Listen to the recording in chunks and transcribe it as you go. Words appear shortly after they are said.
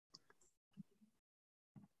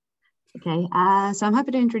Okay, so I'm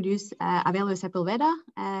happy to introduce Avelio Sepulveda,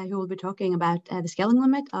 who will be talking about the scaling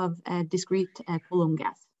limit of discrete Coulomb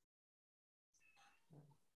gas.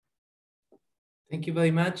 Thank you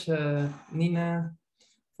very much, Nina,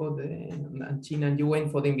 and Gina and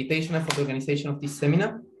Yuwen for the invitation and for the organization of this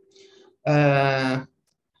seminar.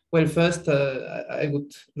 Well, first, I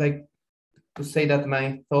would like to say that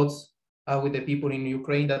my thoughts are with the people in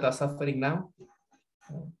Ukraine that are suffering now.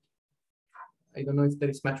 I don't know if there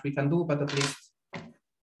is much we can do, but at least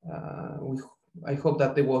I hope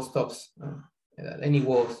that the war stops, any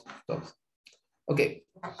war stops. Okay,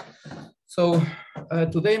 so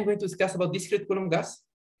today I'm going to discuss about discrete Coulomb gas.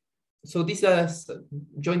 So this is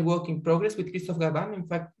joint work in progress with Christophe Garban. In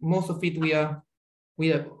fact, most of it we are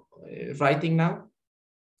writing now.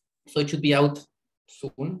 So it should be out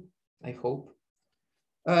soon, I hope.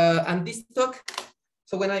 And this talk,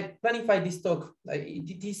 so when I planified this talk, I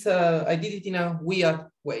did it in a weird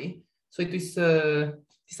way. So it's a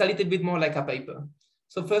little bit more like a paper.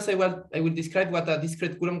 So first I will describe what a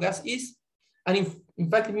discrete Coulomb gas is. And in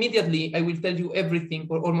fact, immediately I will tell you everything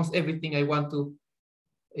or almost everything I want to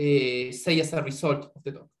say as a result of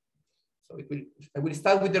the talk. So I will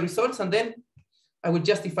start with the results and then I will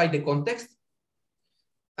justify the context.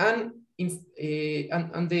 And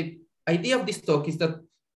the idea of this talk is that,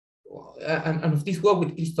 and of this work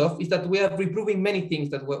with Christophe, is that we are reproving many things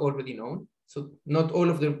that were already known. So not all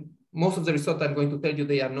of most of the results I'm going to tell you,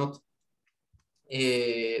 they are not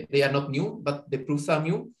new, but the proofs are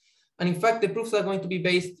new. And in fact, the proofs are going to be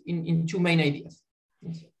based in two main ideas.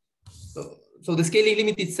 So the scaling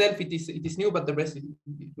limit itself, it is new, but the rest it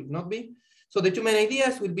will not be. So the two main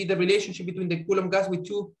ideas will be the relationship between the Coulomb gas with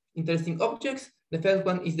two interesting objects. The first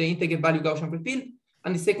one is the integer value Gaussian free field,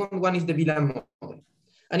 and the second one is the Wieland model.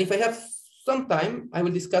 And if I have some time, I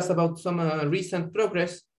will discuss about some recent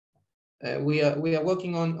progress. We are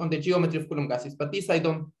working on the geometry of Coulomb gases, but this I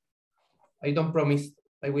don't promise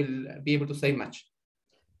I will be able to say much.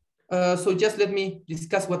 So just let me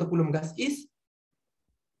discuss what a Coulomb gas is.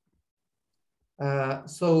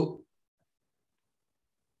 So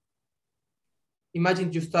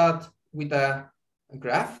imagine you start with a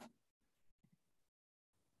graph.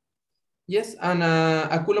 Yes, and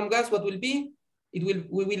a Coulomb gas, what will be? We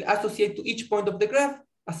will associate to each point of the graph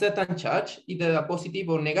a certain charge, either a positive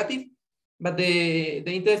or negative. But the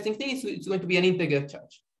interesting thing is it's going to be an integer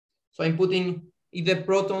charge. So I'm putting either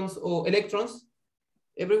protons or electrons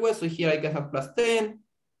everywhere. So here I can have plus 10,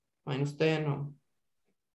 minus 10, or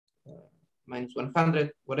minus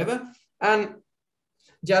 100, whatever. And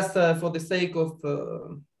just for the sake of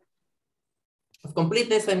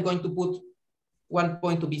completeness, I'm going to put one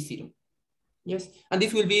point to be 0. Yes, and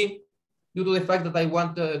this will be due to the fact that I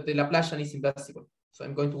want the Laplacian is inversible. So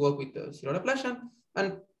I'm going to work with the 0 Laplacian.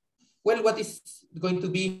 And well, what is going to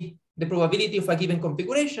be the probability of a given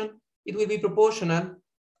configuration? It will be proportional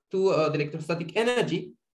to the electrostatic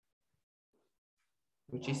energy,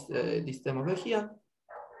 which is this term over here.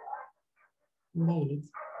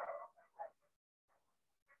 This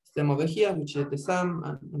term over here, which is the sum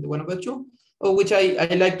and the 1 over 2, or which I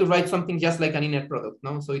like to write something just like an inner product.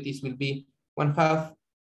 No, so it will be 1/2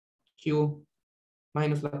 Q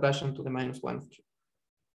minus Laplacian to the minus 1 of Q.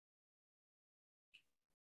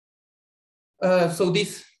 So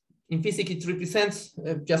this, in physics, it represents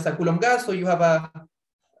just a Coulomb gas. So you have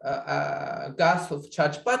a gas of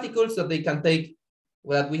charged particles that they can take,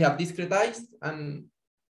 that we have discretized, and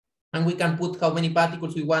we can put how many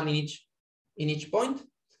particles we want in each point.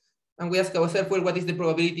 And we ask ourselves, well, what is the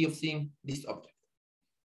probability of seeing this object?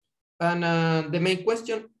 And the main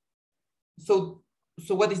question, so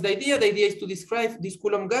what is the idea? The idea is to describe this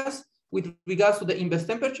Coulomb gas with regards to the inverse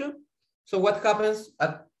temperature. So what happens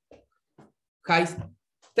at high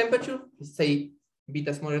temperature, say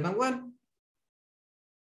beta smaller than 1,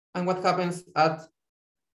 and what happens at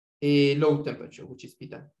a low temperature, which is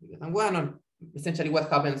beta bigger than 1, or essentially what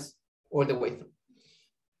happens all the way through.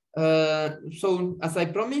 So as I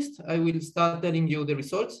promised, I will start telling you the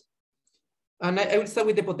results, and I will start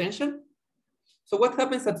with the potential. So what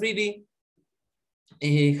happens at really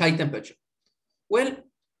a high temperature? Well,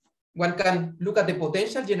 one can look at the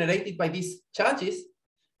potential generated by these charges,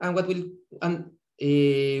 and what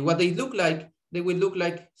they look like. They will look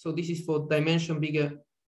like, so this is for dimension bigger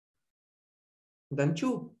than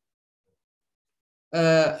 2.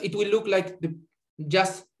 It will look like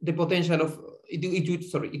just the potential of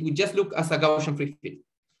it would just look as a Gaussian free field.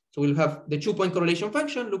 So we'll have the 2-point correlation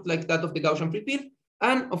function look like that of the Gaussian free field.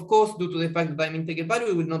 And of course, due to the fact that I'm integer value,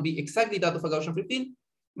 it will not be exactly that of a Gaussian free field,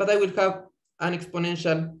 but I will have an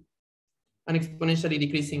exponentially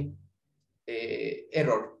decreasing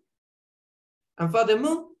error. And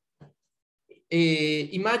furthermore,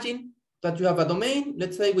 imagine that you have a domain,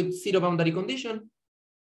 let's say with 0 boundary condition.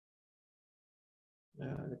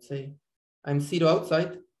 Let's say I'm 0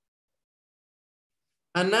 outside.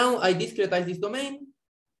 And now I discretize this domain.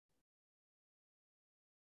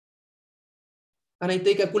 And I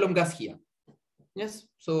take a Coulomb gas here. Yes,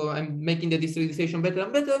 so I'm making the discretization better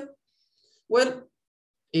and better. Well,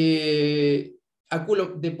 the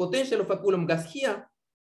potential of a Coulomb gas here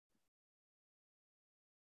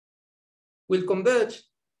will converge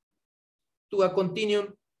to a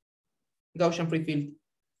continuum Gaussian free field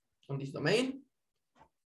on this domain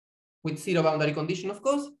with 0 boundary condition, of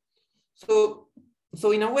course. So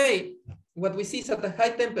in a way, what we see is at a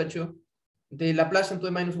high temperature, the Laplacian to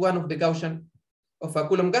the -1 of the Gaussian of a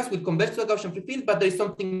Coulomb gas will converge to a Gaussian free field, but there is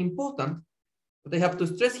something important that I have to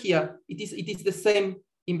stress here. It is the same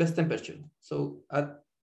inverse temperature. So at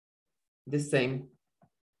the same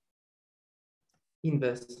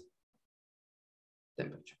inverse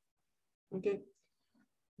temperature. Okay.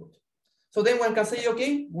 So then one can say,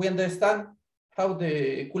 okay, we understand how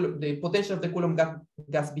the potential of the Coulomb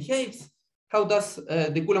gas behaves. How does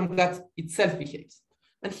the Coulomb gas itself behaves?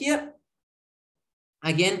 And here,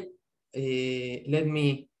 again, let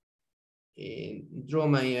me draw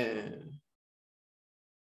my,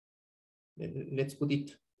 let's put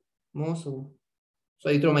it more. So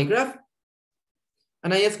I draw my graph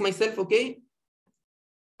and I ask myself, okay,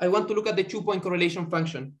 I want to look at the 2-point correlation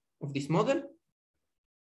function of this model.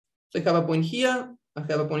 So I have a point here, I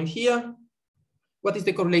have a point here. What is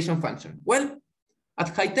the correlation function? Well,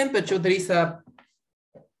 at high temperature, there is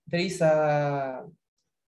a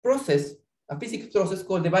process, a physics process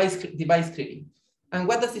called device screening. And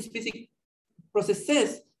what does this physics process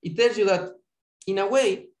says? It tells you that in a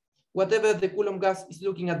way, whatever the Coulomb gas is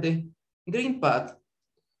looking at the green part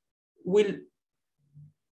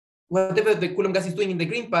whatever the Coulomb gas is doing in the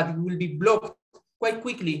green part, it will be blocked quite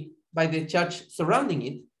quickly by the charge surrounding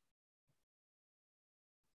it.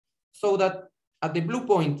 So that at the blue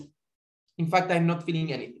point, in fact, I'm not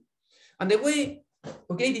feeling anything. And the way,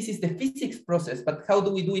 okay, this is the physics process, but how do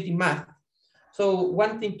we do it in math? So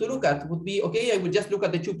one thing to look at would be, okay, I will just look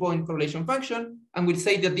at the 2-point correlation function and we'll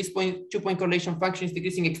say that this 2-point correlation function is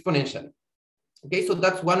decreasing exponentially. Okay, so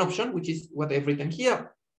that's one option, which is what I've written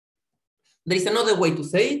here. There is another way to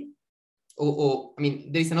say it, I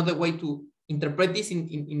mean, there is another way to interpret this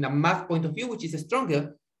in a math point of view, which is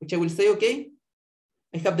stronger, which I will say, okay,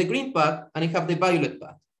 I have the green part and I have the violet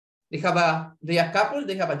part. They are coupled,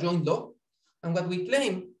 they have a joint law. And what we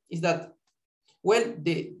claim is that, well,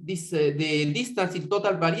 the distance in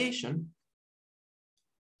total variation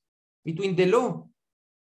between the law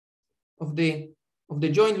of the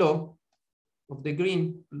joint law of the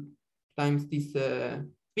green times this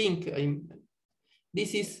pink,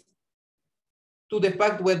 this is to the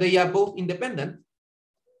fact where they are both independent.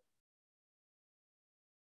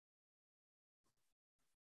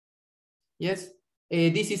 Yes,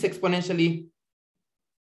 this is exponentially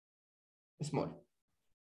small.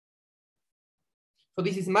 So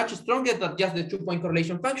this is much stronger than just the 2-point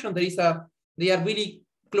correlation function. They are really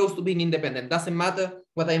close to being independent. Doesn't matter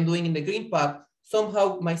what I'm doing in the green part.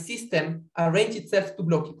 Somehow my system arranges itself to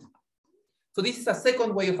block it. So this is a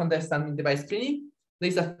second way of understanding device screening. There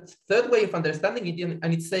is a third way of understanding it,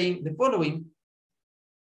 and it's saying the following.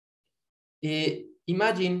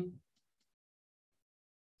 Imagine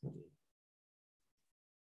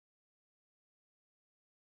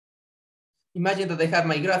that I have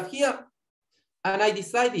my graph here, and I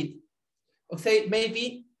decided, okay,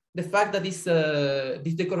 maybe the fact that this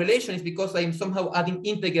decorrelation is because I am somehow adding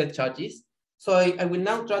integer charges. So I will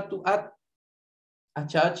now try to add a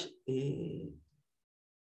charge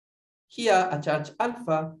here, a charge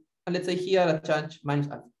alpha, and let's say here a charge minus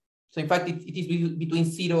alpha. So in fact, it is between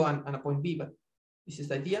 0 and a point B, but this is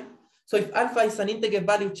the idea. So if alpha is an integer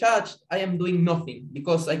value charge, I am doing nothing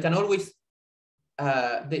because I can always,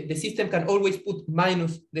 the system can always put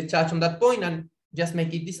minus the charge on that point and just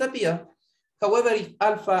make it disappear. However, if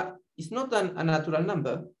alpha is not a natural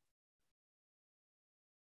number,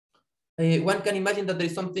 one can imagine that there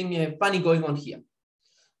is something funny going on here.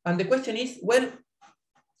 And the question is, well,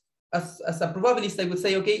 as a probabilist, I would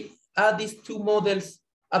say, okay, are these two models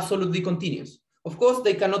absolutely continuous? Of course,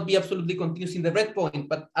 they cannot be absolutely continuous in the red point,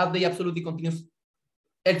 but are they absolutely continuous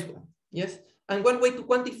elsewhere? Yes. And one way to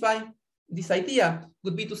quantify this idea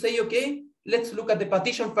would be to say, okay, let's look at the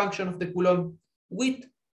partition function of the Coulomb with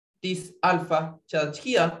this alpha charge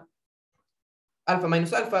here, alpha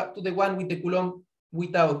minus alpha, to the one with the Coulomb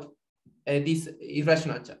without this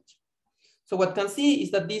irrational charge. So what can see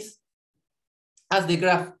is that this, as the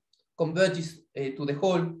graph converges to the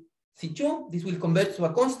whole C2, this will converge to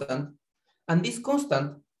a constant. and this constant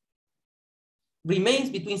remains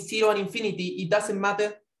between 0 and infinity. It doesn't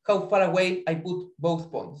matter how far away I put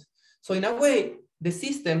both points. So in a way, the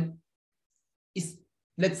system is,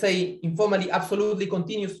 let's say, informally absolutely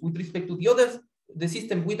continuous with respect to the others. The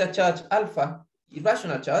system with a charge alpha,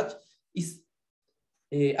 irrational charge, is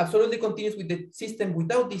absolutely continuous with the system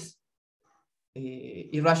without this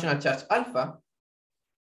irrational charge alpha,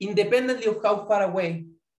 independently of how far away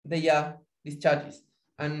they are, these charges.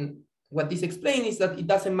 And what this explains is that it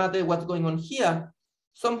doesn't matter what's going on here.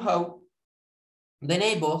 Somehow, the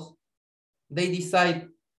neighbors, they decide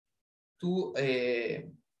to,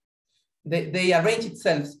 they arrange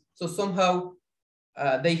itself. So somehow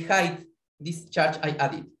they hide this charge I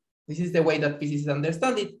added. This is the way that physicists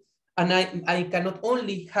understand it. And I can not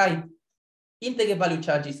only hide integer value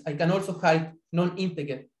charges, I can also hide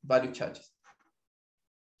non-integer value charges.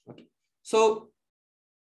 Okay. So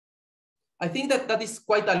I think that that is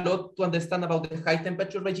quite a lot to understand about the high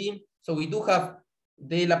temperature regime. So we do have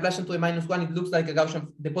the Laplacian to the -1. It looks like a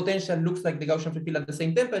Gaussian, the potential looks like the Gaussian free field at the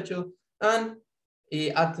same temperature. And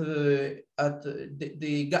the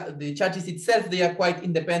charges itself, they are quite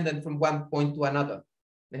independent from one point to another.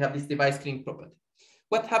 They have this device screening property.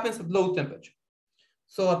 What happens at low temperature?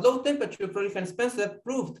 So at low temperature, Froelich and Spencer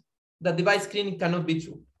proved that device screening cannot be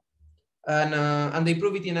true. And they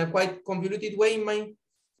prove it in a quite convoluted way in my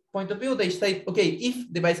point of view. They say, okay, if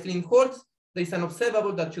device screening holds, there is an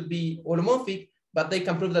observable that should be holomorphic, but they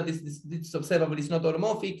can prove that this observable is not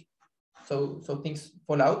holomorphic. So things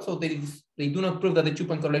fall out. So they do not prove that the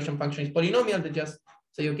 2-point correlation function is polynomial. They just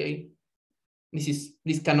say, okay,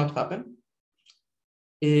 this cannot happen.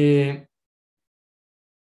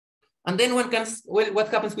 And then one can, well, what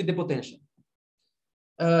happens with the potential?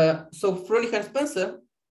 So Froelich and Spencer,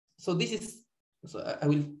 so this is, so I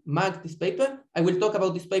will mark this paper. I will talk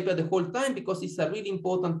about this paper the whole time because it's a really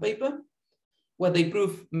important paper where they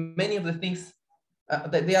prove many of the things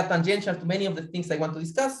that they are tangential to many of the things I want to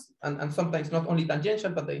discuss, and sometimes not only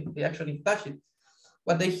tangential, but they actually touch it.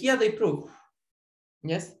 What they prove,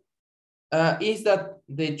 yes, is that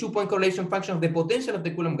the 2-point correlation function of the potential of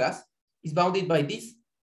the Coulomb gas is bounded by this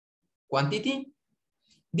quantity.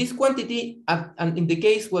 This quantity, and in the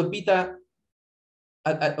case where beta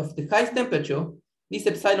of the highest temperature, this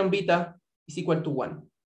epsilon beta is equal to 1.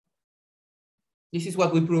 This is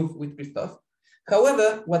what we prove with Christophe.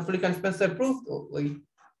 However, what Froelich and Spencer proved, or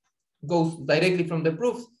goes directly from the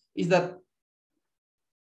proofs, is that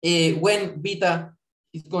when beta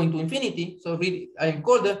is going to infinity, so really I am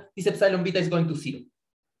colder, this epsilon beta is going to 0.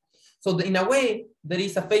 So in a way, there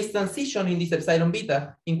is a phase transition in this epsilon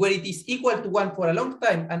beta in where it is equal to 1 for a long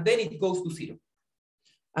time, and then it goes to 0.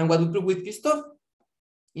 And what we proved with Christophe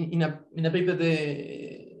in a paper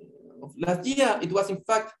of last year, it was in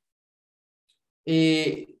fact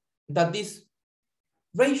that this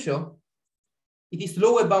ratio, it is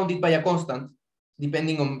lower bounded by a constant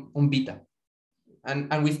depending on beta.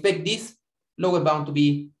 And we expect this lower bound to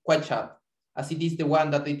be quite sharp, as it is the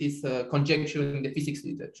one that it is conjectured in the physics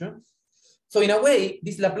literature. So in a way,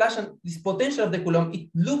 this Laplacian, this potential of the Coulomb, it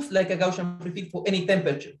looks like a Gaussian free field for any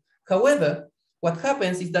temperature. However, what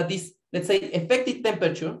happens is that this, let's say, effective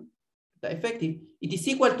temperature, the effective, it is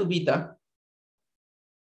equal to beta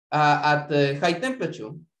at the high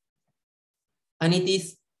temperature, and it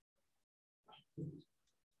is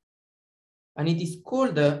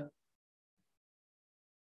colder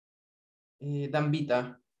than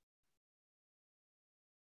beta.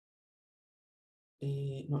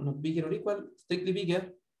 No, not bigger or equal, strictly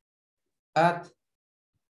bigger at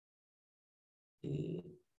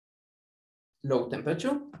low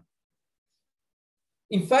temperature.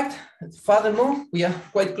 In fact, furthermore, we are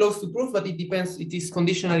quite close to proof, but it depends. It is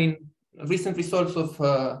conditional in recent results of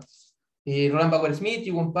Roland Bauer-Smith,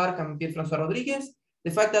 Yuwon Park, and Pierre-François Rodriguez.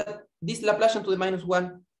 The fact that this Laplacian to the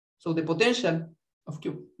 -1, so the potential of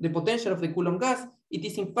Q, the potential of the Coulomb gas, it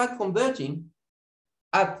is in fact converging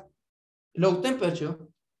at low temperature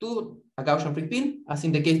to a Gaussian free field, as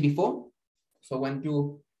in the case before. So when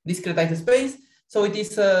you discretize the space, so it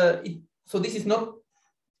is so this is not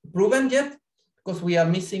proven yet because we are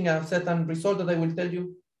missing a certain result that I will tell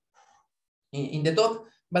you in the talk.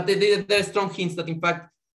 But there are strong hints that in fact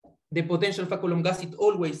the potential of a Coulomb gas, it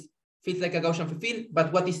always feels like a Gaussian free field.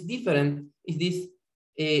 But what is different is this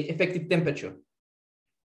effective temperature.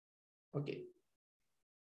 Okay.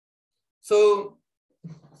 So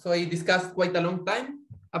I discussed quite a long time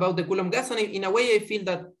about the Coulomb gas, and in a way I feel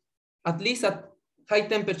that at least at high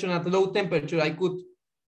temperature and at low temperature, I could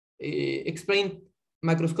explain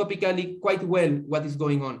macroscopically quite well what is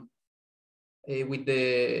going on with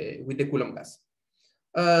the Coulomb gas.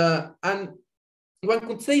 And one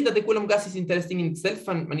could say that the Coulomb gas is interesting in itself,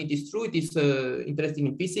 and it is true. It is interesting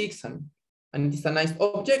in physics, and it is a nice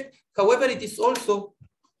object. However, it is also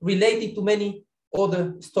related to many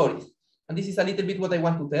other stories. And this is a little bit what I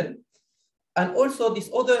want to tell. And also these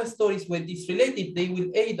other stories where it is related, they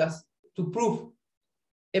will aid us to prove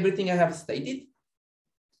everything I have stated.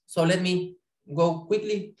 So let me go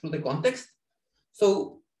quickly through the context.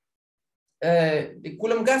 So the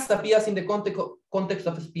Coulomb gas appears in the context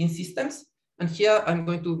of spin systems. And here I'm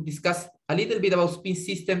going to discuss a little bit about spin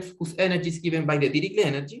systems whose energy is given by the Dirichlet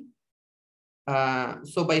energy.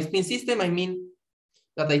 So by spin system, I mean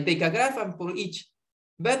that I take a graph, and for each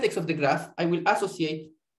vertex of the graph, I will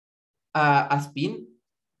associate a spin,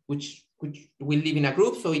 which will live in a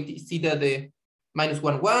group. So it is either the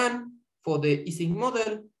 -1, 1 for the Ising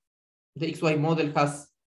model. The XY model has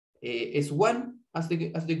S1 as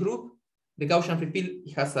the group. The Gaussian free field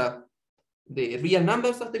has the real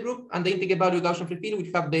numbers of the group, and the integer value Gaussian free field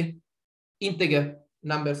will have the integer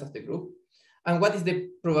numbers of the group. And what is the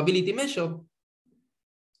probability measure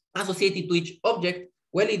associated to each object?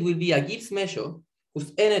 Well, it will be a Gibbs measure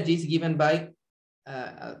whose energy is given by,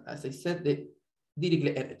 as I said, the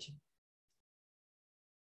Dirichlet energy.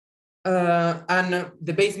 And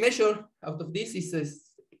the base measure out of this is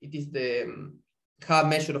the Haar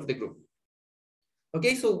measure of the group.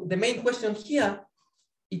 Okay, so the main question here,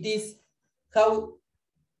 it is how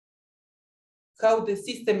the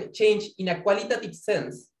system changed in a qualitative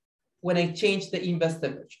sense when I change the inverse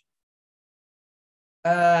temperature.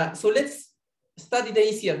 So let's study the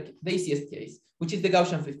easiest case, which is the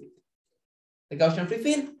Gaussian free field. The Gaussian free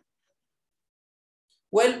field,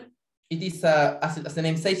 well, it is, as the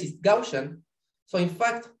name says, it's Gaussian. So in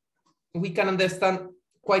fact, we can understand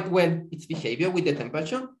quite well its behavior with the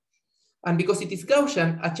temperature. And because it is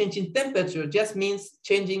Gaussian, a change in temperature just means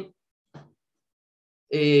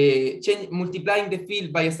multiplying the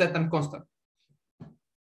field by a certain constant.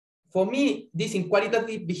 For me, this in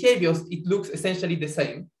qualitative behaviors, it looks essentially the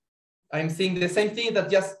same. I'm seeing the same thing, that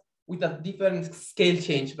just with a different scale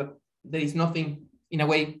change, but there is nothing in a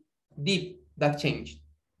way deep that changed.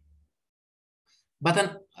 But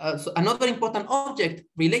so another important object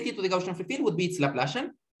related to the Gaussian free field would be its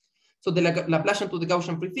Laplacian. So the Laplacian to the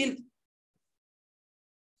Gaussian free field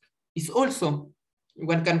is also,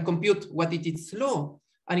 one can compute what it is law,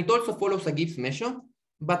 and it also follows a Gibbs measure.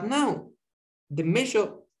 But now the measure,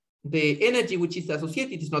 the energy which is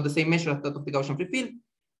associated is not the same measure as that of the Gaussian free field,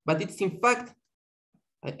 but it's in fact,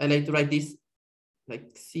 I like to write this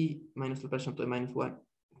like C minus Laplacian to the -1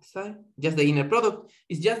 xi, just the inner product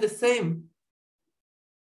is just the same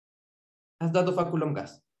as that of a Coulomb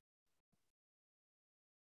gas.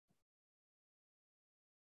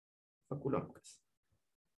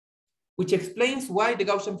 Which explains why the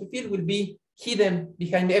Gaussian free field will be hidden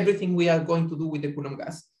behind everything we are going to do with the Coulomb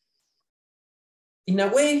gas. In a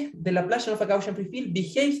way, the Laplacian of a Gaussian free field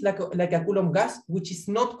behaves like a Coulomb gas, which is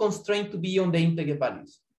not constrained to be on the integer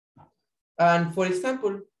values. And for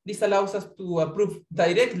example, this allows us to prove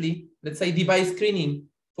directly, let's say, device screening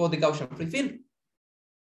for the Gaussian free field.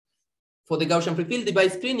 For the Gaussian free field,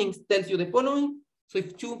 device screening tells you the following. So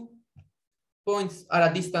if 2 points are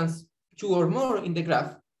at distance 2 or more in the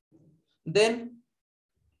graph, then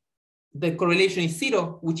the correlation is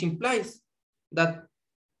 0, which implies that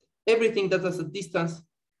everything that is at distance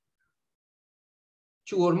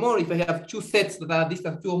 2 or more, if I have 2 sets that are at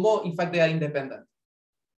distance 2 or more, in fact, they are independent.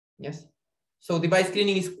 Yes. So device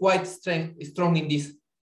screening is quite strong in this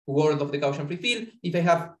world of the Gaussian free field. If I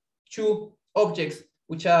have 2 objects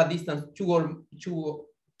which are at distance 2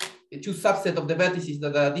 subset of the vertices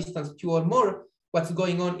that are at distance 2 or more, what's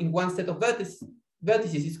going on in one set of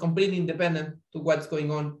vertices is completely independent to what's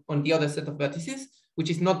going on the other set of vertices, which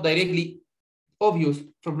is not directly obvious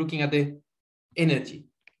from looking at the energy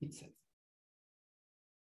itself.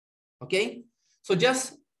 Okay, so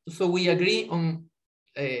just so we agree on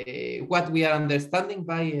what we are understanding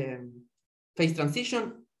by phase transition,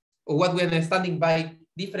 or what we are understanding by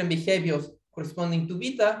different behaviors corresponding to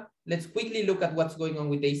beta, let's quickly look at what's going on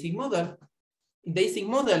with the Ising model. In the Ising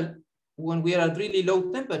model, when we are at really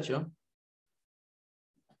low temperature,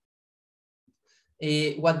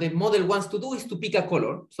 what the model wants to do is to pick a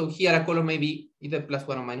color. So here a color may be either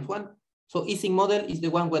 +1 or -1. So Ising model is the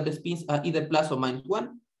one where the spins are either plus or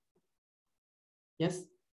 -1. Yes.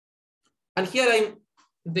 And here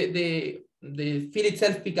the field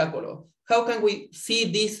itself pick a color. How can we see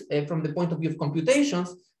this from the point of view of computations?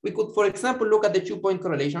 We could, for example, look at the 2-point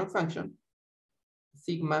correlation function.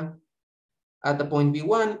 Sigma at the point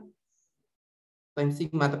V1 times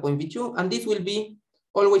sigma at the point V2, and this will be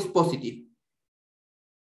always positive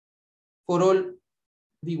for all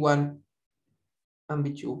V1 and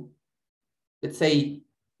V2, let's say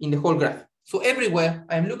in the whole graph. So everywhere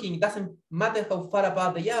I'm looking, it doesn't matter how far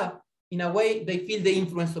apart they are, in a way they feel the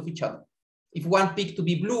influence of each other. If one pick to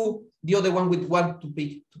be blue, the other one would want to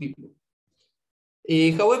pick to be blue.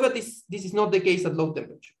 However, this is not the case at low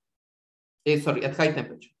temperature. Sorry, at high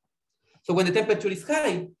temperature. So when the temperature is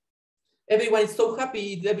high, everyone is so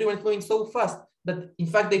happy, everyone is going so fast that in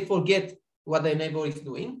fact they forget what their neighbor is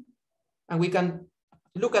doing. And we can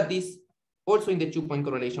look at this also in the 2-point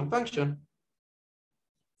correlation function,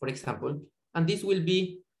 for example, and this will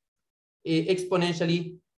be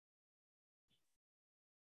exponentially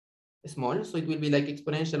small. So it will be like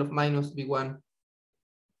exponential of minus V1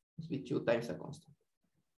 V2 times a constant.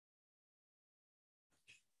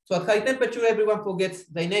 So at high temperature, everyone forgets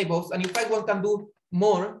their neighbors. And in fact, one can do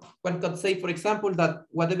more. One can say, for example, that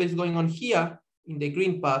whatever is going on here in the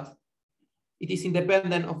green part, it is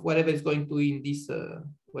independent of whatever is going to in this,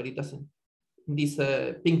 where it doesn't, in this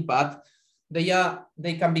pink part. They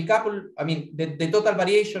can be coupled. I mean, the total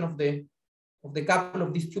variation of the couple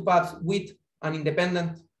of these two parts with an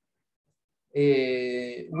independent,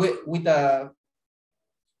 with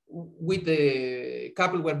a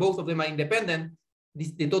couple where both of them are independent,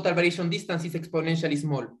 the total variation distance is exponentially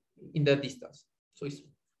small in that distance.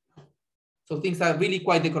 So things are really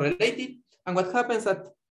quite decorrelated. And what happens at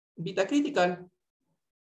beta critical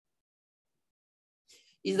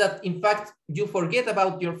is that, in fact, you forget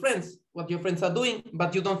about your friends, what your friends are doing,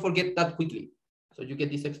 but you don't forget that quickly. So you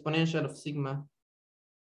get this exponential of sigma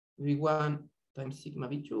V1 times sigma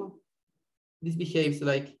V2. This behaves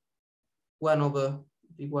like 1 over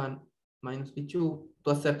V1 minus V2 to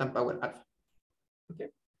a certain power alpha. Okay.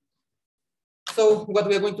 So what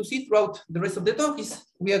we are going to see throughout the rest of the talk is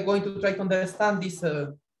we are going to try to understand these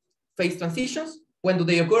phase transitions. When do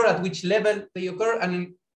they occur? At which level they occur?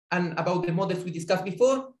 And about the models we discussed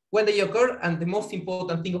before, when they occur. And the most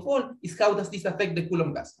important thing of all is how does this affect the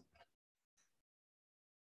Coulomb gas?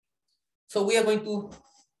 So we are going to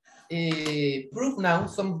prove now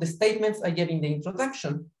some of the statements I gave in the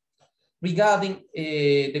introduction regarding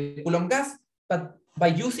the Coulomb gas, but by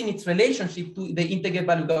using its relationship to the integer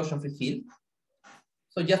value Gaussian free field.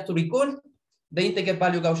 So just to recall, the integer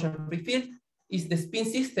value Gaussian free field is the spin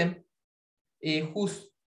system whose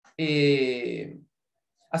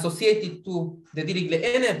associated to the Dirichlet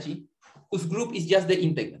energy, whose group is just the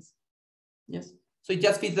integers. Yes. So it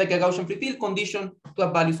just feels like a Gaussian free field conditioned to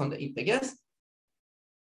have values on the integers.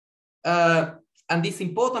 And this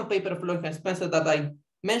important paper of Lloyd and Spencer that I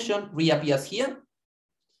mentioned reappears here.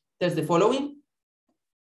 There's the following.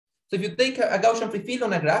 So if you take a Gaussian free field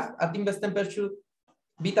on a graph at inverse temperature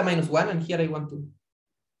beta minus 1, and here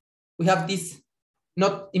we have this,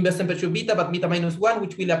 not inverse temperature beta, but beta minus 1,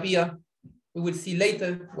 which will appear, we will see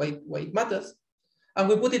later why it matters. And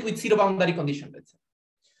we put it with zero boundary condition, let's say.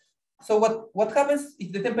 So what happens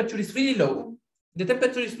if the temperature is really low? The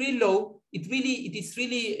temperature is really low, it is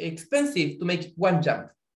really expensive to make one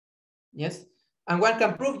jump. Yes. And one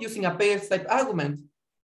can prove using a pairs type argument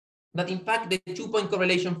that in fact the 2-point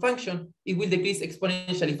correlation function, it will decrease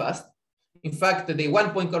exponentially fast. In fact, the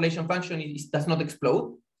 1-point correlation function does not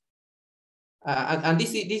explode. And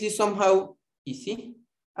this is somehow easy.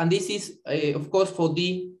 And this is, of course, for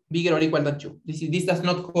d bigger or equal than 2. This does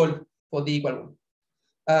not hold for d equal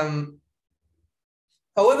 1.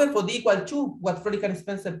 However, for d equal 2, what Froelich and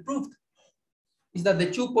Spencer proved is that the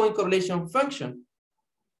 2-point correlation function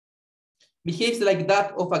behaves like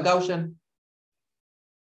that of a Gaussian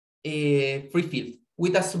free field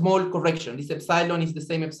with a small correction. This epsilon is the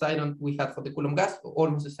same epsilon we had for the Coulomb gas,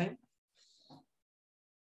 almost the same.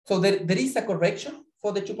 So there is a correction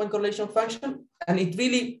for the 2-point correlation function, and it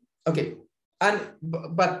really, okay.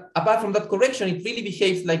 But apart from that correction, it really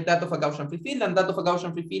behaves like that of a Gaussian free field, and that of a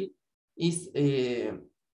Gaussian free field is,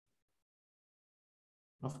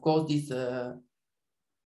 of course, this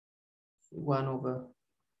 1 over,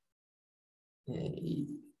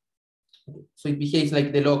 so it behaves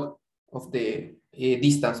like the log of the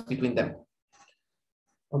distance between them.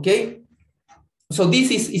 Okay, so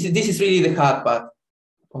this is really the hard part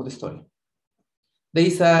of the story. There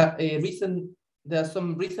is there are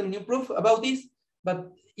some recent new proof about this, but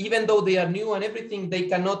even though they are new and everything, they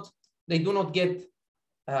do not get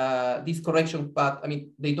this correction part. I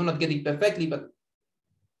mean, they do not get it perfectly, but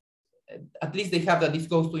at least they have that this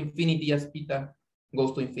goes to infinity as beta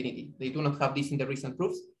goes to infinity. They do not have this in the recent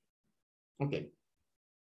proofs. Okay.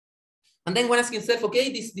 And then one asks himself,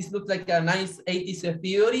 okay, this looks like a nice 80s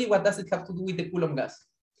theory. What does it have to do with the Coulomb gas?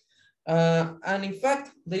 And in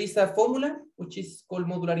fact, there is a formula which is called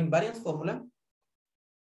modular invariance formula,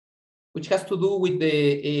 which has to do with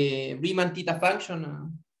the Riemann theta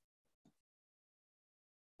function.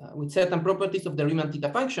 with certain properties of the Riemann theta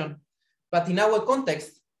function. But in our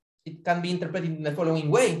context, it can be interpreted in the following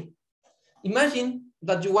way. Imagine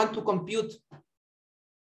that you want to compute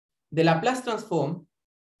the Laplace transform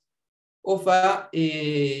of a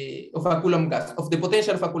Coulomb gas, of the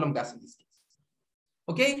potential of a Coulomb gas in this case.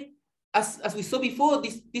 Okay, as we saw before,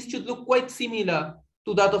 this should look quite similar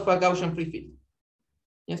to that of a Gaussian free field.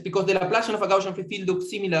 Yes, because the Laplacian of a Gaussian free field looks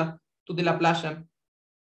similar to the Laplacian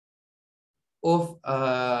of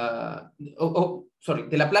the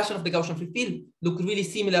Laplacian of the Gaussian free field looks really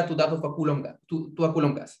similar to that of a Coulomb gas, to a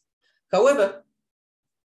Coulomb gas. However,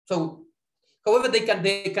 they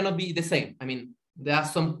cannot be the same. I mean, there are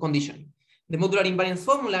some conditioning. The modular invariance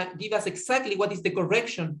formula gives us exactly what is the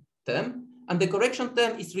correction term, and the correction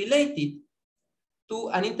term is related to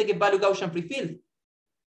an integer value Gaussian free field.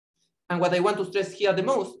 And what I want to stress here the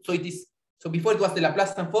most, so before it was the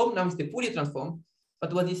Laplace transform, now it's the Fourier transform.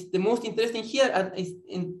 But what is the most interesting here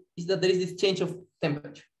is that there is this change of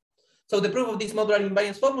temperature. So the proof of this modular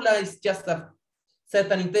invariance formula is just a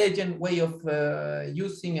certain intelligent way of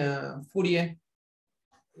using a Fourier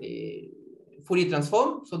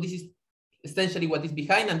transform. So this is essentially what is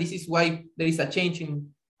behind, and this is why there is a change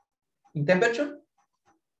in temperature.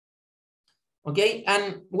 Okay,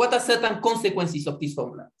 and what are certain consequences of this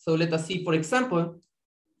formula? So let us see, for example,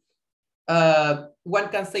 one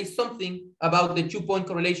can say something about the 2-point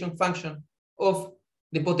correlation function of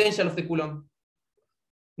the potential of the Coulomb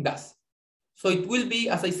gas. So it will be,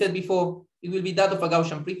 as I said before, it will be that of a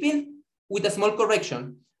Gaussian free field with a small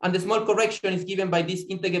correction. And the small correction is given by this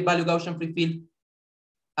integer value Gaussian free field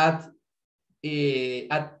at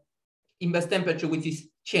inverse temperature, which is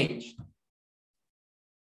changed.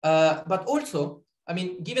 But also, I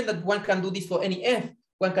mean, given that one can do this for any f,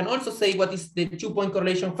 one can also say what is the 2-point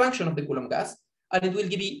correlation function of the Coulomb gas, and it will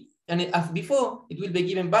give you, and as before, it will be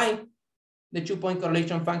given by the 2-point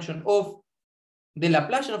correlation function of the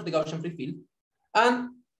Laplacian of the Gaussian free field and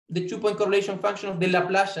the 2-point correlation function of the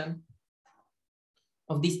Laplacian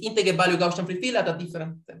of this integer value Gaussian free field at a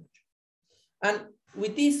different temperature. And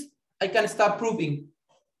with this, I can start proving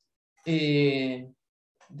the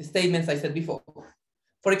statements I said before.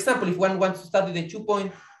 For example, if one wants to study the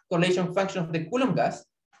 2-point correlation function of the Coulomb gas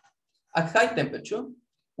at high temperature,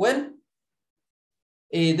 well,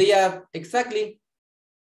 they are exactly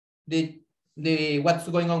what's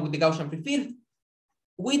going on with the Gaussian free field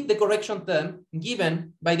with the correction term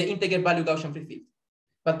given by the integer value Gaussian free field.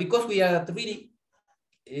 But because we are at really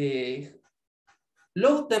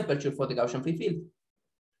low temperature for the Gaussian free field,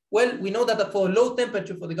 well, we know that for low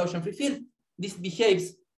temperature for the Gaussian free field, this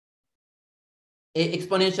behaves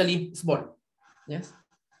exponentially small. Yes.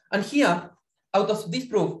 And here, out of this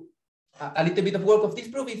proof, a little bit of work of this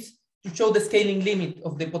proof is to show the scaling limit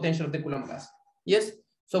of the potential of the Coulomb gas. Yes.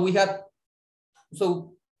 So we had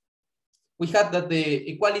that the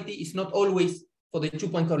equality is not always for the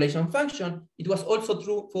 2-point correlation function. It was also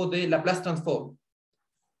true for the Laplace transform.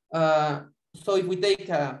 So if we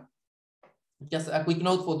take just a quick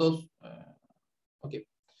note for those, okay.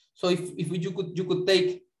 So if you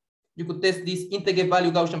could test this integer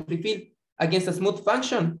value Gaussian free field against a smooth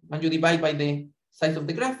function, and you divide by the size of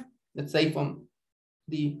the graph, let's say from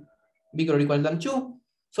the bigger or equal than 2.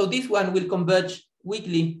 So this one will converge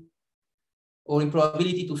weakly or in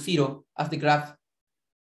probability to 0 as the graph,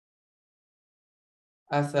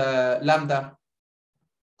 as lambda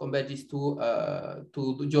converges to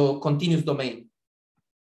your continuous domain.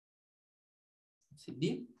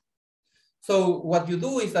 CD. So what you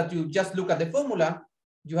do is that you just look at the formula.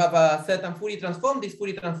 You have a certain Fourier transform. This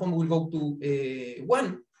Fourier transform will go to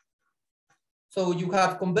 1. So you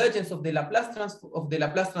have convergence of the Laplace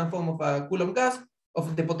transform of a Coulomb gas,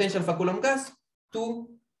 of the potential of a Coulomb gas, to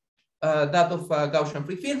that of a Gaussian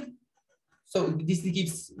free field. So this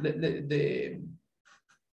gives the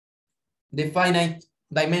finite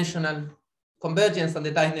dimensional convergence, and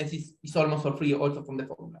the tightness is almost all free also from the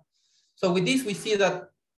formula. So with this, we see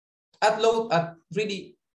that at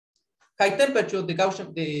really high temperature,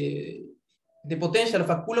 the potential of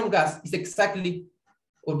a Coulomb gas is exactly,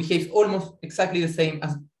 or behaves almost exactly the same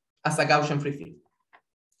as a Gaussian free field.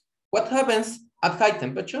 What happens at high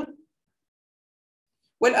temperature?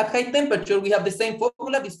 Well, at high temperature, we have the same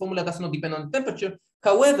formula. This formula does not depend on temperature.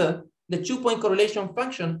 However, the 2-point correlation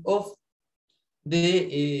function of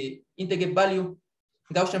the integer value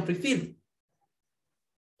Gaussian free field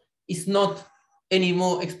is not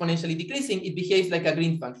anymore exponentially decreasing. It behaves like a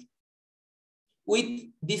green function with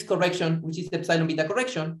this correction, which is the epsilon beta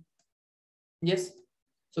correction. Yes.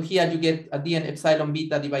 So here you get at the end epsilon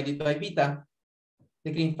beta divided by beta,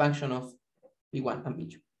 the green function of V1 and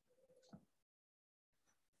V2.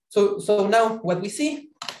 So now what we see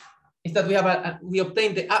is that we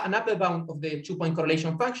obtain an upper bound of the 2-point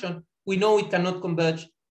correlation function. We know it cannot converge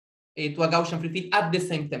to a Gaussian free field at the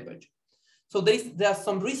same temperature. So there are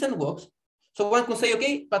some recent works. So one can say,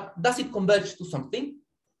 okay, but does it converge to something?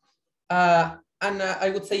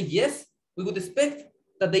 I would say yes. We would expect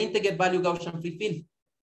that the integrate value Gaussian free field.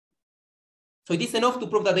 So it is enough to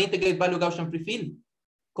prove that the integrate value Gaussian free field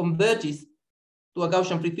converges to a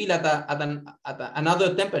Gaussian free field at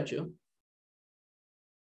another temperature.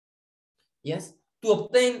 Yes, to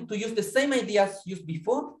use the same ideas used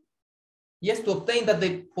before. Yes, to obtain that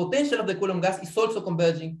the potential of the Coulomb gas is also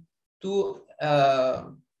converging to a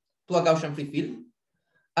Gaussian free field.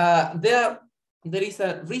 There is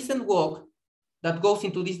a recent work that goes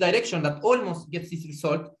into this direction that almost gets this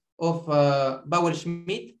result of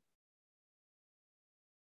Bauer-Schmidt,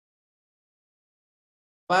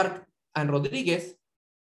 Park, and Rodriguez.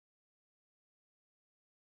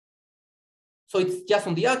 So it's just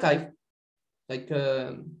on the archive, like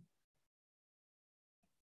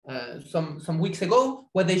some weeks ago,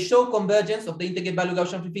 where they show convergence of the integrate value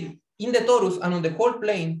Gaussian free field in the torus and on the whole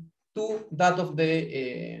plane to that of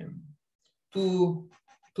the to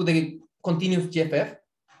the continuous GFF.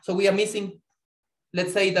 So we are missing,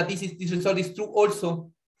 let's say that this result is true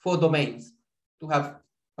also for domains to have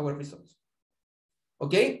our results.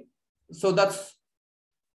 Okay, so that's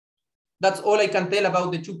all I can tell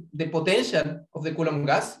about the potential of the Coulomb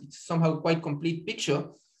gas. It's somehow quite complete picture.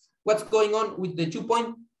 What's going on with the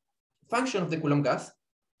 2-point function of the Coulomb gas?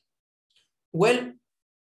 Well,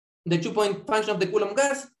 the 2-point function of the Coulomb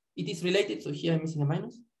gas, it is related, so here I'm missing a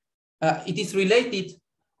minus. It is related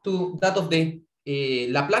to that of the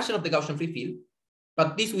Laplacian of the Gaussian free field,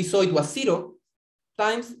 but this we saw it was 0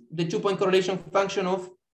 times the 2-point correlation function of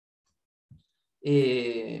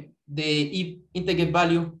the integrate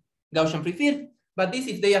value Gaussian free field. But this,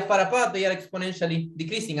 if they are far apart, they are exponentially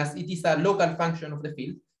decreasing as it is a local function of the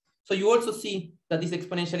field. So you also see that this is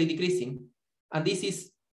exponentially decreasing. And this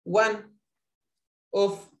is one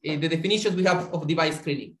of the definitions we have of device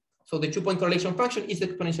screening. So the 2-point correlation function is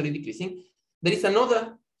exponentially decreasing. There is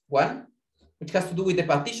another one, which has to do with the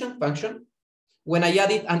partition function. When I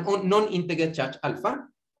added an non-integer charge alpha,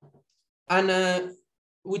 and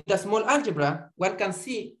with a small algebra, one can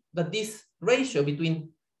see that this ratio between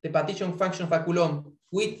the partition function of a Coulomb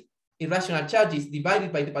with irrational charges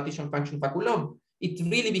divided by the partition function of a Coulomb, it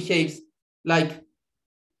really behaves like,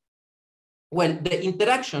 well, the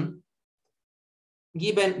interaction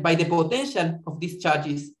given by the potential of these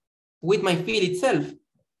charges with my field itself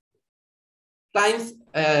times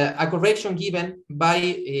a correction given by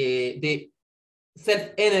the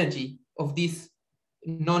self-energy of these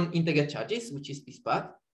non-integer charges, which is this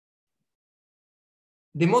part.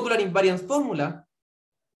 The modular invariance formula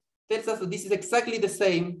tells us that this is exactly the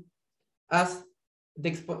same as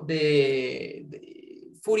the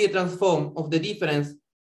Fourier transform of the difference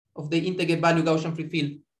of the integrate value Gaussian free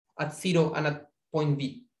field at 0 and at point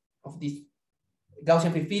B of this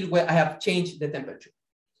Gaussian free field where I have changed the temperature.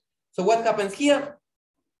 So what happens here?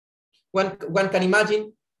 One can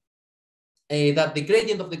imagine that the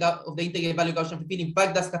gradient of the integrate value Gaussian free field in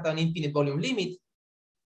fact does have an infinite volume limit.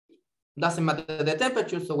 Doesn't matter the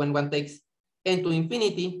temperature. So when one takes n to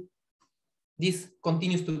infinity, this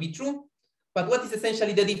continues to be true. But what is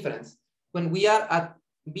essentially the difference? When we are at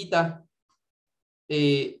beta,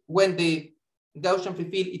 when the Gaussian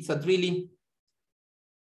free field it's at really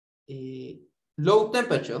low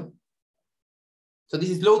temperature. So this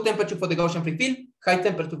is low temperature for the Gaussian free field, high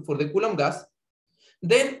temperature for the Coulomb gas.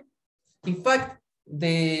 Then, in fact,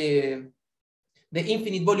 the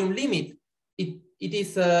infinite volume limit, it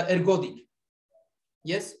is ergodic.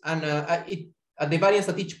 Yes, and the variance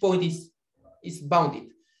at each point is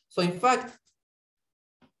bounded. So in fact,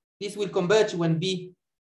 this will converge when B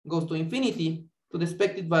goes to infinity to the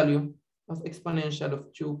expected value of exponential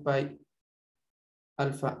of 2 pi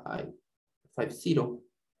alpha I 50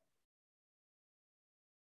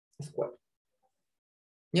 squared.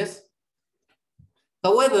 Yes.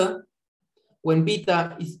 However, when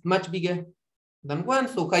beta is much bigger than 1,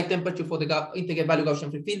 so high temperature for the integrate value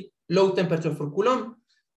Gaussian free field, low temperature for Coulomb,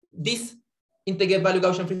 this integrate value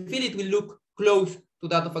Gaussian free field, it will look close to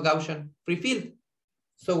that of a Gaussian free field.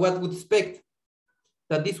 So what would expect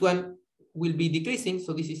that this one will be decreasing.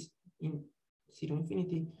 So this is in 0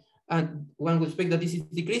 infinity. And one would expect that this is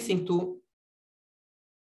decreasing to,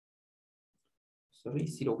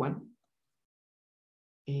 0, 1,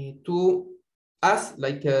 to as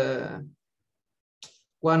like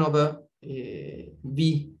 1 over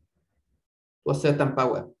V to a certain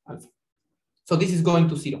power alpha. So this is going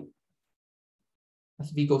to 0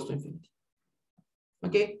 as V goes to infinity.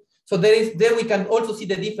 Okay, so there we can also see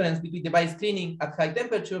the difference between device cleaning at high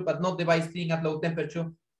temperature, but not device cleaning at low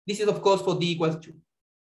temperature. This is of course for D equals 2.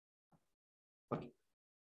 Okay.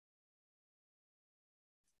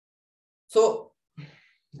 So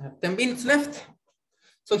 10 minutes left.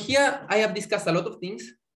 So here I have discussed a lot of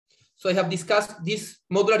things. So I have discussed this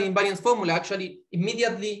modular invariance formula actually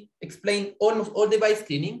immediately explain almost all device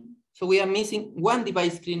cleaning. So we are missing one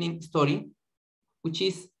device cleaning story, which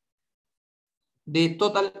is the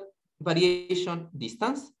total variation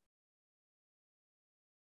distance.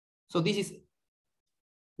 So this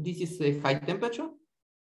is a high temperature.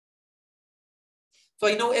 So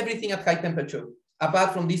I know everything at high temperature,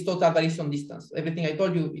 apart from this total variation distance. Everything I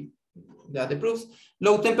told you, there are the proofs.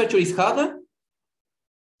 Low temperature is harder.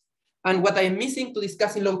 And what I am missing to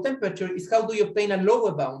discuss in low temperature is how do you obtain a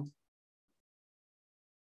lower bound?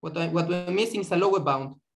 What we're missing is a lower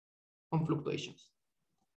bound on fluctuations.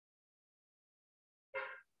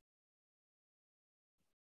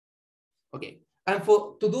 Okay, and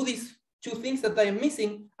to do these two things that I am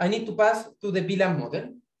missing, I need to pass to the Coulomb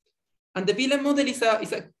model. And the Coulomb model is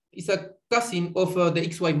a cousin of the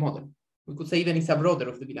XY model. We could say even it's a brother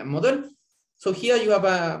of the Coulomb model. So here you have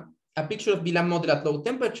a picture of Coulomb model at low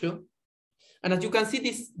temperature. And as you can see,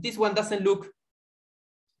 this one doesn't look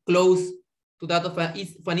close to that of an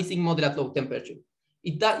Ising model at low temperature.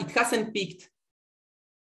 It hasn't picked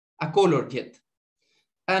a color yet.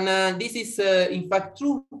 And this is in fact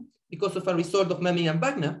true because of a result of Memling and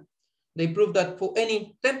Wagner. They proved that for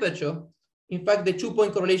any temperature, in fact, the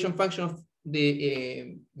 2-point correlation function of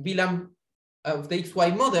the Coulomb of the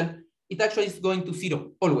XY model, it actually is going to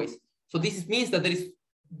 0 always. So this means that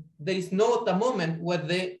there is not a moment where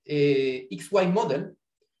the XY model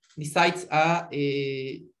decides a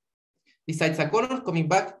color. Coming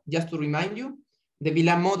back, just to remind you, the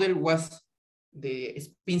Coulomb model was the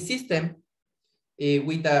spin system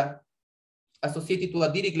with associated to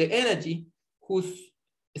a Dirichlet energy whose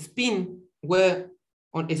spin were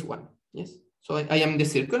on S1. Yes, so I am the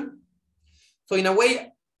circle. So in a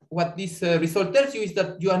way, what this result tells you is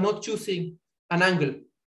that you are not choosing an angle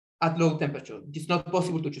at low temperature. It's not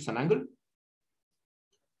possible to choose an angle.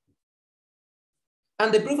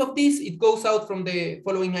 And the proof of this, it goes out from the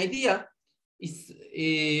following idea, is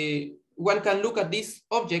one can look at this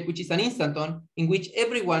object, which is an instanton, in which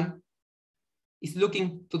everyone is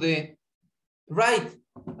looking to the right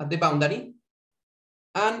at the boundary.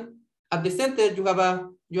 And at the center, you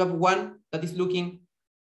have one that is looking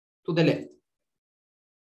to the left.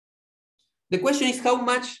 The question is how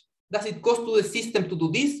much does it cost to the system to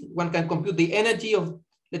do this? One can compute the energy of,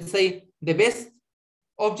 let's say, the best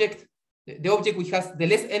object, the object which has the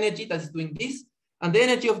less energy that is doing this. And the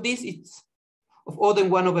energy of this is of order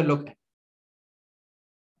 1 over log n.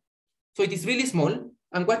 So it is really small.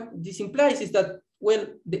 And what this implies is that, well,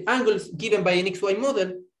 the angles given by an XY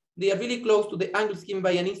model, they are really close to the angles given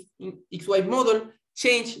by an XY model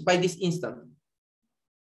changed by this instant.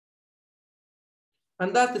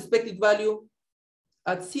 And that expected value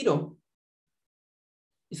at 0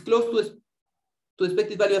 is close to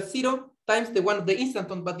expected value at 0 times the one of the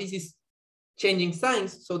instanton, but this is changing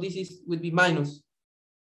signs. So this would be minus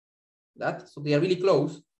that. So they are really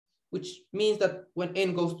close, which means that when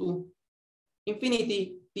n goes to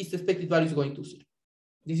infinity, this expected value is going to 0.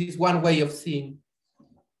 This is one way of seeing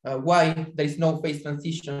why there is no phase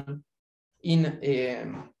transition in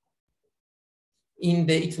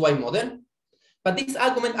the XY model. But this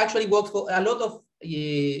argument actually works for a lot of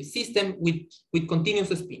systems with continuous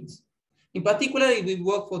spins. In particular, it will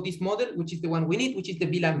work for this model, which is the one we need, which is the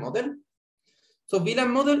Coulomb model. So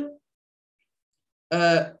Coulomb model,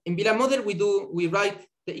 in Coulomb model, we write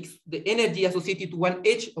the energy associated to one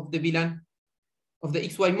edge of the Coulomb of the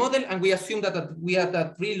XY model, and we assume that we are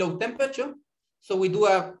at really low temperature. So we do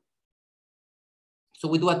a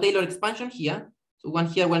Taylor expansion here. So one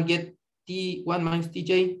here, one get T1 minus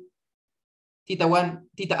Tj,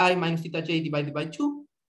 theta I minus theta j divided by 2.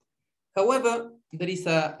 However, there is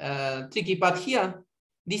a tricky part here.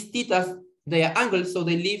 These thetas, they are angles, so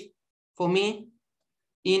they live for me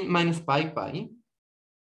in minus pi.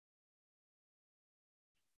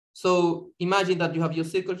 So imagine that you have your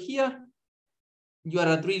circle here. You are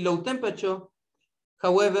at really low temperature.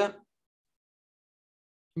 However,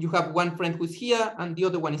 you have one friend who's here and the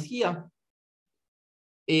other one is here.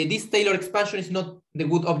 This Taylor expansion is not the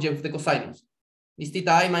good object of the cosinus. This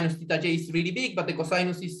theta I minus theta j is really big, but the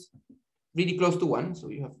cosinus is really close to 1. So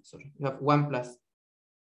you have 1 plus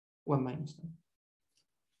 1 minus.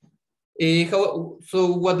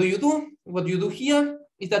 So what do you do? What you do here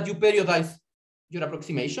is that you periodize your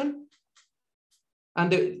approximation.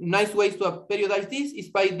 And the nice way to periodize this is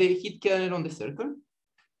by the heat kernel on the circle.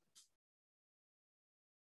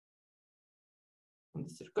 on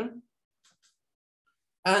the circle.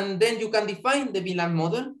 And then you can define the VLAN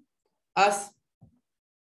model as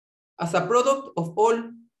a product of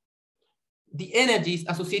all the energies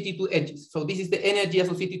associated to edges. So this is the energy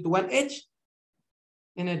associated to one edge,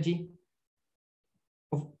 energy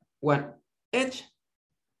of one edge.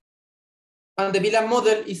 And the VLAN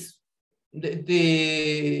model is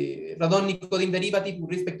the Radon-Nikodym derivative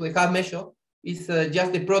with respect to the half measure is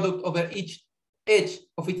just the product over each edge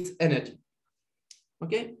of its energy.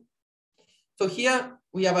 Okay. So here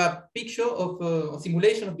we have a picture of a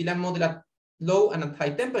simulation of VLAN model at low and at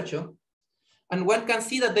high temperature. And one can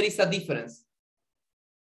see that there is a difference.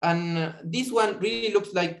 And this one really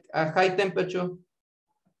looks like a high temperature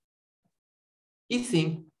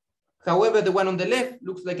easing. However, the one on the left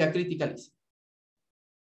looks like a critical easing.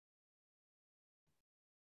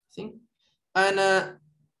 See?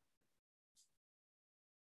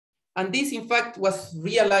 And this, in fact, was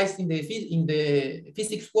realized in the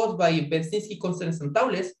physics world by Bensinski, Constance, and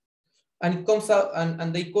Taules. And it comes out,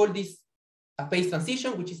 and they call this a phase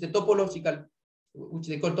transition, which is the topological, which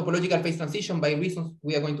they call topological phase transition by reasons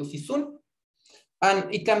we are going to see soon.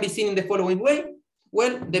 And it can be seen in the following way.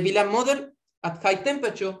 Well, the VLAN model at high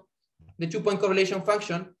temperature, the 2-point correlation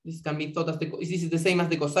function, this can be thought as this is the same as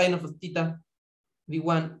the cosine of theta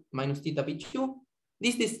V1 minus theta V2.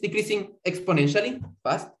 This is decreasing exponentially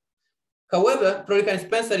fast. However, Florrick and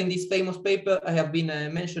Spencer in this famous paper I have been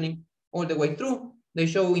mentioning all the way through, they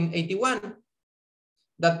show in 81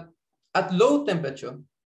 that at low temperature,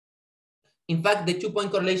 in fact, the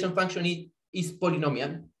 2-point correlation function is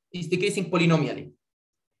polynomial, is decreasing polynomially,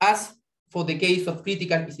 as for the case of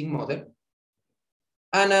critical easing model.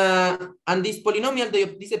 And this polynomial,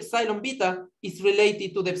 this epsilon beta, is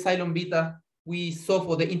related to the epsilon beta we saw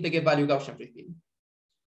for the integer value Gaussian free field.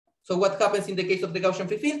 So what happens in the case of the Gaussian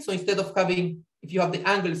free field? So instead of having, if you have the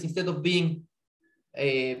angles, instead of being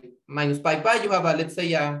a minus pi pi, you have a, let's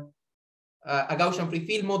say a Gaussian free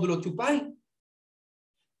field modulo 2 pi.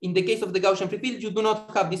 In the case of the Gaussian free field, you do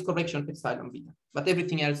not have this correction epsilon beta, but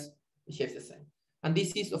everything else behaves the same. And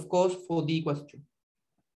this is, of course, for d equals 2.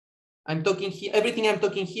 I'm talking here, everything I'm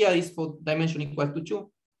talking here is for dimension equal to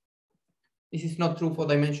 2. This is not true for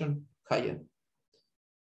dimension higher.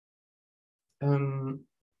 And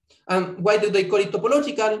why do they call it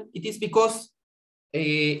topological? It is because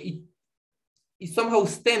it somehow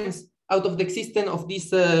stems out of the existence of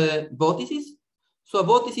these vortices. So a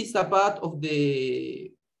vortice is a part of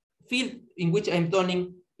the field in which I'm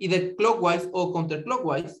turning either clockwise or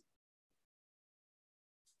counterclockwise.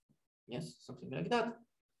 Yes, something like that.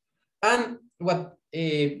 And what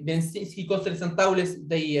Bensinski, Constance, and Taules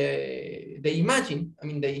they imagine, I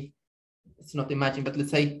mean, it's not imagine, but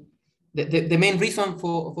let's say the main reason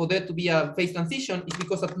for there to be a phase transition is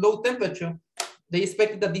because at low temperature, they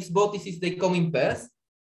expected that these vortices, they come in pairs.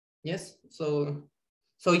 Yes, so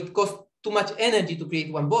it costs too much energy to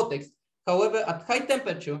create one vortex. However, at high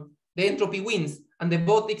temperature, the entropy wins and the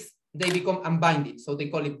vortex, they become unbinded. So they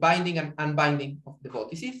call it binding and unbinding of the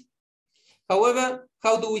vortices. However,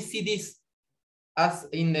 how do we see this as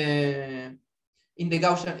in the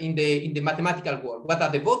Gaussian, in the mathematical world? What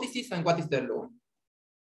are the vortices and what is their law?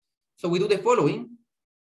 So we do the following.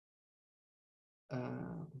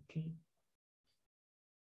 Okay.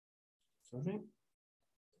 Sorry.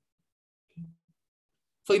 Okay.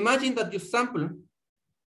 So imagine that you sample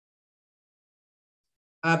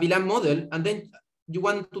a VLAN model, and then you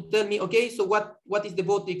want to tell me, okay, so what is the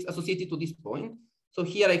vortex associated to this point? So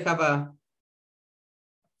here I have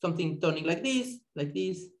something turning like this,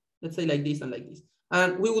 let's say like this and like this.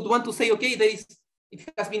 And we would want to say, okay, it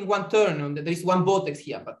has been one turn, and there is one vortex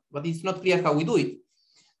here, but it's not clear how we do it.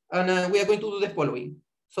 And we are going to do the following.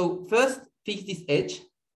 So first, fix this edge.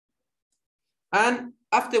 And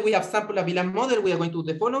after we have sampled a VLAN model, we are going to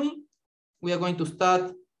do the following. We are going to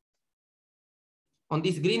start on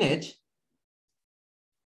this green edge.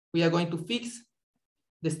 We are going to fix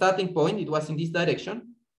the starting point. It was in this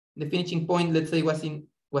direction. The finishing point, let's say,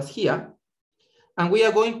 was here. And we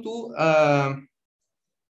are going to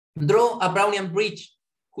draw a Brownian bridge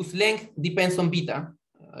whose length depends on beta.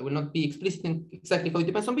 I will not be explicit in exactly how it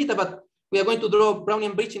depends on beta, but we are going to draw a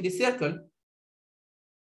Brownian bridge in the circle.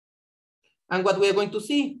 And what we are going to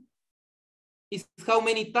see is how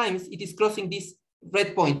many times it is crossing this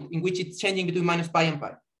red point in which it's changing between minus pi and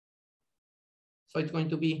pi. So it's going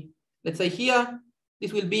to be, let's say here,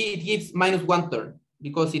 this will be, it gives -1 turn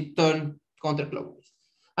because it turned counterclockwise.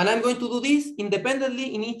 And I'm going to do this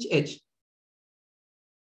independently in each edge.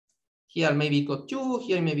 Here maybe got 2,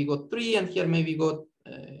 here maybe got 3, and here maybe got,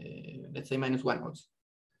 let's say -1 also.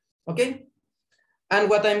 Okay? And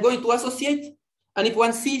what I'm going to associate, and if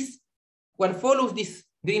one sees one follows these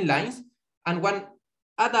green lines and one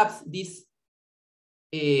adapts these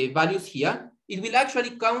values here, it will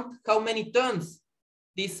actually count how many turns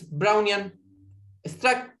this Brownian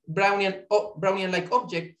Brownian-like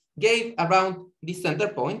object gave around this center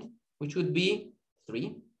point, which would be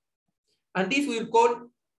 3. And this will call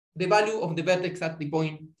the value of the vertex at the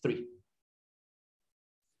point 3.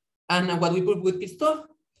 And what we put with Christophe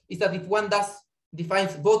is that if one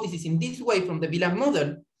defines vortices in this way from the Wieland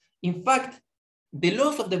model, in fact, the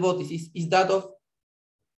loss of the vortices is that of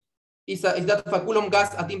a Coulomb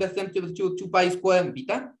gas at inverse temperature 2 pi square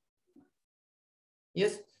beta.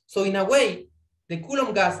 Yes. So in a way, the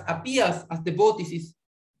Coulomb gas appears as the vortices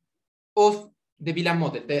of the Wieland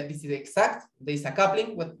model. This is exact. There is a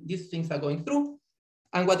coupling. What these things are going through,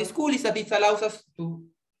 and what is cool is that it allows us to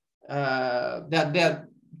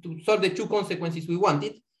to solve the 2 consequences we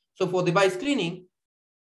wanted. So for the bi-screening,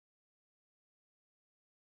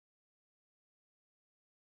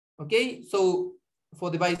 okay. So for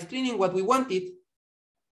the bi-screening, what we wanted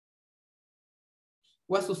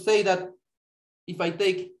was to say that if I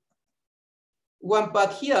take one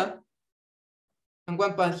part here and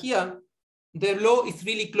one part here, the law is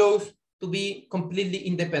really close to be completely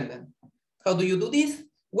independent. How do you do this?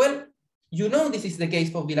 Well, you know this is the case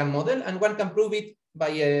for Wieland model, and one can prove it by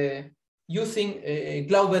using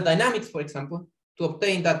Glauber dynamics, for example, to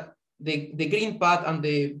obtain that the green part and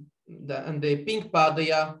the pink part,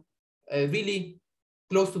 they are really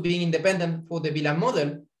close to being independent for the Wieland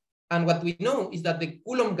model. And what we know is that the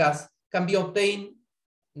Coulomb gas can be obtained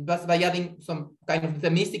just by adding some kind of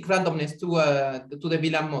deterministic randomness to the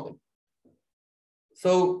Wieland model.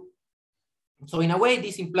 So in a way,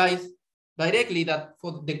 this implies directly that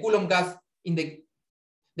for the Coulomb gas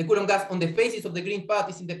the Coulomb gas on the faces of the green part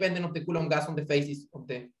is independent of the Coulomb gas on the faces of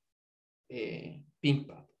the pink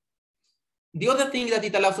part. The other thing that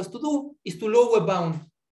it allows us to do is to lower bound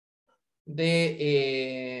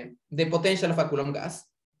the potential of a Coulomb gas.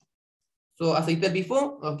 So as I said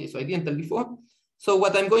before, okay, so I didn't tell before. So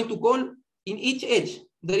what I'm going to call in each edge,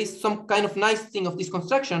 there is some kind of nice thing of this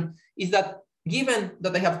construction is that given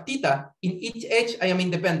that I have theta, in each edge I am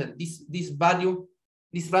independent. This value,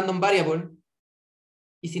 this random variable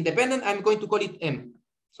is independent. I'm going to call it M.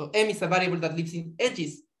 So M is a variable that lives in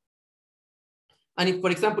edges. And if,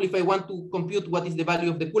 for example, if I want to compute what is the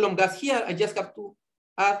value of the Coulomb gas here, I just have to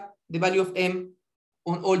add the value of M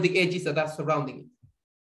on all the edges that are surrounding it.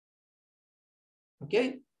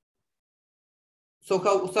 Okay. So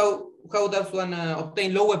how does one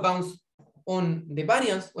obtain lower bounds on the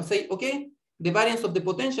variance? We'll say, okay, the variance of the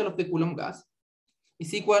potential of the Coulomb gas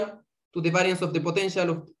is equal to the variance of the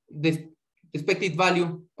potential of the expected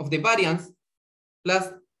value of the variance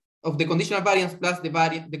plus of the conditional variance plus the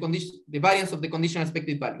variance of the conditional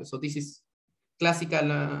expected value. So this is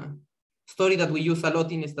classical story that we use a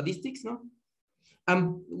lot in statistics, no?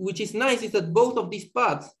 And which is nice is that both of these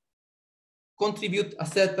parts contribute a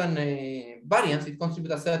certain variance. It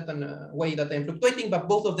contributes a certain way that I'm fluctuating, but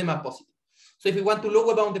both of them are positive. So if we want to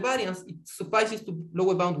lower bound the variance, it suffices to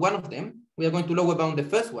lower bound one of them. We are going to lower bound the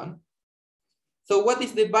first one. So what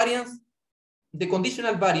is the variance, the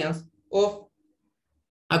conditional variance of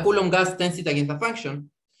a Coulomb gas tensity against a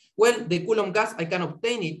function? Well, the Coulomb gas, I can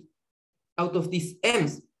obtain it out of these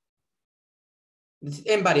M's, these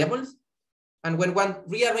M variables. And when one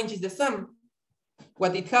rearranges the sum,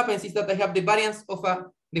 what it happens is that I have the variance of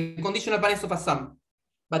the conditional variance of a sum.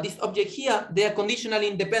 But this object here, they are conditionally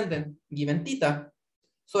independent given theta,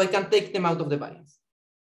 so I can take them out of the variance.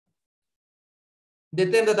 The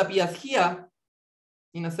term that appears here,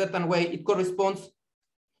 in a certain way, it corresponds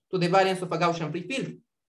to the variance of a Gaussian free field.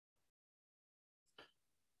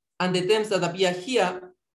 And the terms that appear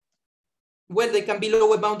here, well, they can be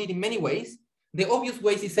lower bounded in many ways. The obvious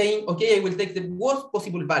way is saying, okay, I will take the worst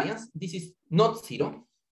possible variance. This is not 0.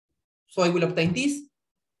 So I will obtain this.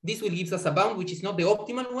 This will give us a bound, which is not the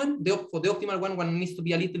optimal one. For the optimal one needs to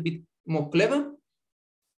be a little bit more clever,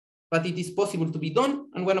 but it is possible to be done,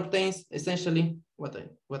 and one obtains essentially what I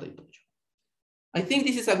told you. I think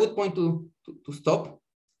this is a good point to stop.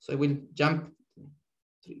 So I will jump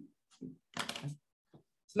 3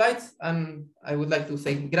 slides, and I would like to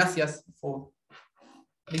say gracias for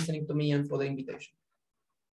listening to me and for the invitation.